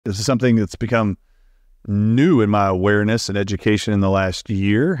This is something that's become new in my awareness and education in the last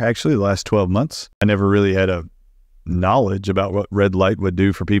year, actually the last 12 months. I never really had a knowledge about what red light would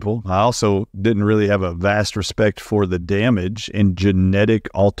do for people. I also didn't really have a vast respect for the damage and genetic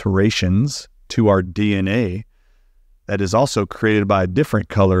alterations to our DNA that is also created by a different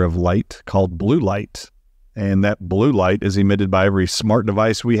color of light called blue light. And that blue light is emitted by every smart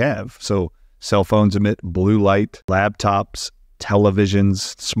device we have. So cell phones emit blue light, laptops,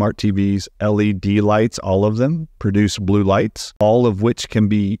 televisions, smart TVs, LED lights, all of them produce blue lights, all of which can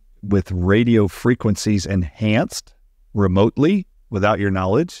be with radio frequencies enhanced remotely without your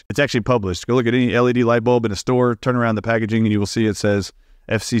knowledge. It's actually published. Go look at any LED light bulb in a store, turn around the packaging, and you will see it says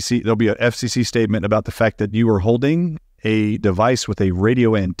FCC. There'll be a FCC statement about the fact that you are holding a device with a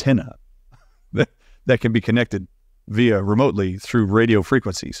radio antenna that can be connected via remotely through radio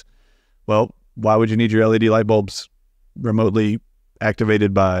frequencies. Well, why would you need your LED light bulbs remotely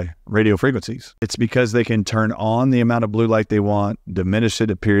activated by radio frequencies? It's because they can turn on the amount of blue light they want, diminish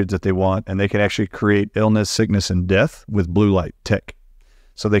it at periods that they want, and they can actually create illness, sickness, and death with blue light tech.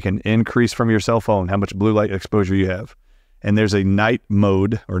 So they can increase from your cell phone how much blue light exposure you have. And there's a night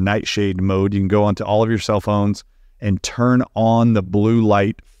mode or nightshade mode. You can go onto all of your cell phones and turn on the blue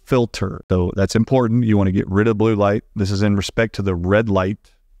light filter. So that's important. You want to get rid of blue light. This is in respect to the red light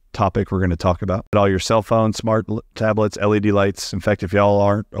topic we're going to talk about. But all your cell phones, smart tablets, LED lights. In fact, if y'all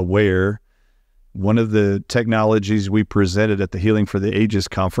aren't aware, one of the technologies we presented at the Healing for the Ages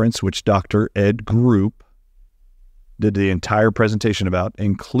conference, which Dr. Ed Group did the entire presentation about,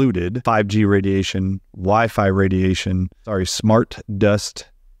 included 5G radiation, Wi-Fi radiation, smart dust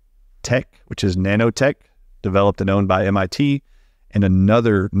tech, which is nanotech, developed and owned by MIT, and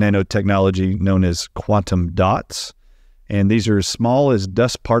another nanotechnology known as quantum dots. And these are as small as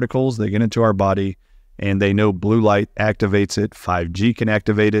dust particles. They get into our body, and they know blue light activates it. 5G can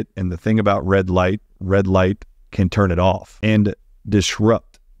activate it. And the thing about red light can turn it off and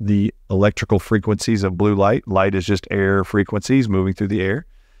disrupt the electrical frequencies of blue light. Light is just air frequencies moving through the air.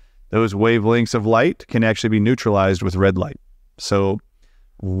 Those wavelengths of light can actually be neutralized with red light. So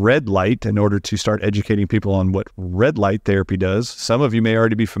red light, in order to start educating people on what red light therapy does. Some of you may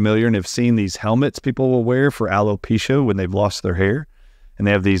already be familiar and have seen these helmets people will wear for alopecia when they've lost their hair. And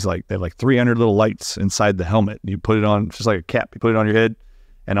they have these they have 300 little lights inside the helmet. You put it on, just like a cap, you put it on your head,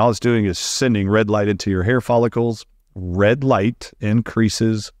 and all it's doing is sending red light into your hair follicles. Red light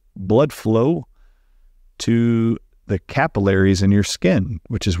increases blood flow to the capillaries in your skin,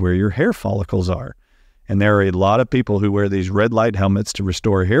 which is where your hair follicles are. And there are a lot of people who wear these red light helmets to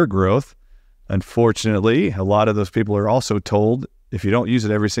restore hair growth. Unfortunately, a lot of those people are also told if you don't use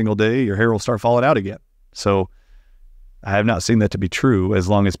it every single day, your hair will start falling out again. So I have not seen that to be true as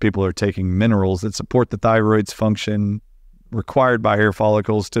long as people are taking minerals that support the thyroid's function required by hair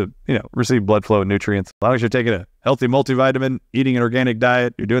follicles to, receive blood flow and nutrients. As long as you're taking a healthy multivitamin, eating an organic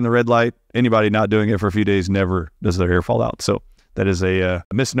diet, you're doing the red light, anybody not doing it for a few days never does their hair fall out. So that is a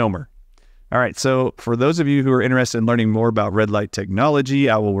misnomer. All right, so for those of you who are interested in learning more about red light technology,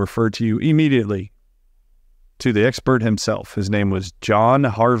 I will refer to you immediately to the expert himself. His name was John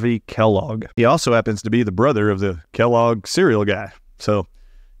Harvey Kellogg. He also happens to be the brother of the Kellogg cereal guy. So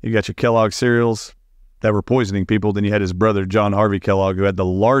you got your Kellogg cereals that were poisoning people. Then you had his brother, John Harvey Kellogg, who had the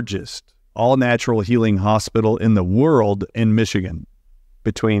largest all-natural healing hospital in the world in Michigan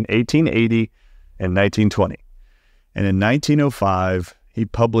between 1880 and 1920. And in 1905, he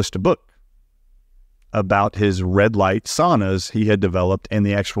published a book about his red light saunas he had developed and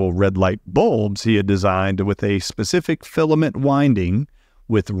the actual red light bulbs he had designed with a specific filament winding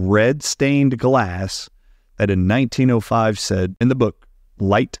with red stained glass that in 1905 said in the book,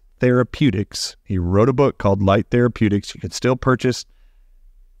 Light Therapeutics. He wrote a book called Light Therapeutics. You can still purchase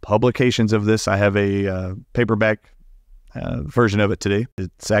publications of this. I have a paperback version of it today.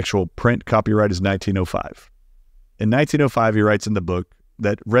 Its actual print copyright is 1905. In 1905, he writes in the book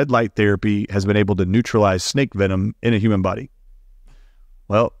that red light therapy has been able to neutralize snake venom in a human body.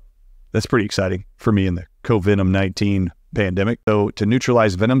 Well, that's pretty exciting for me in the COVID-19 pandemic. So to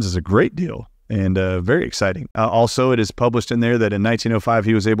neutralize venoms is a great deal and very exciting. Also, it is published in there that in 1905,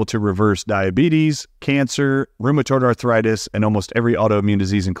 he was able to reverse diabetes, cancer, rheumatoid arthritis, and almost every autoimmune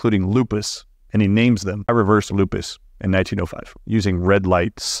disease, including lupus. And he names them. I reversed lupus in 1905 using red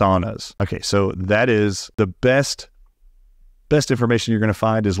light saunas. Okay, so that is the best information you're going to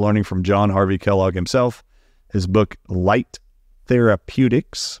find is learning from John Harvey Kellogg himself. His book, Light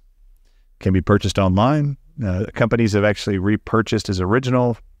Therapeutics, can be purchased online. Companies have actually repurchased his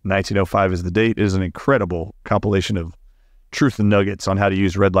original. 1905 is the date. It is an incredible compilation of truth and nuggets on how to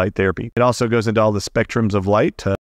use red light therapy. It also goes into all the spectrums of light.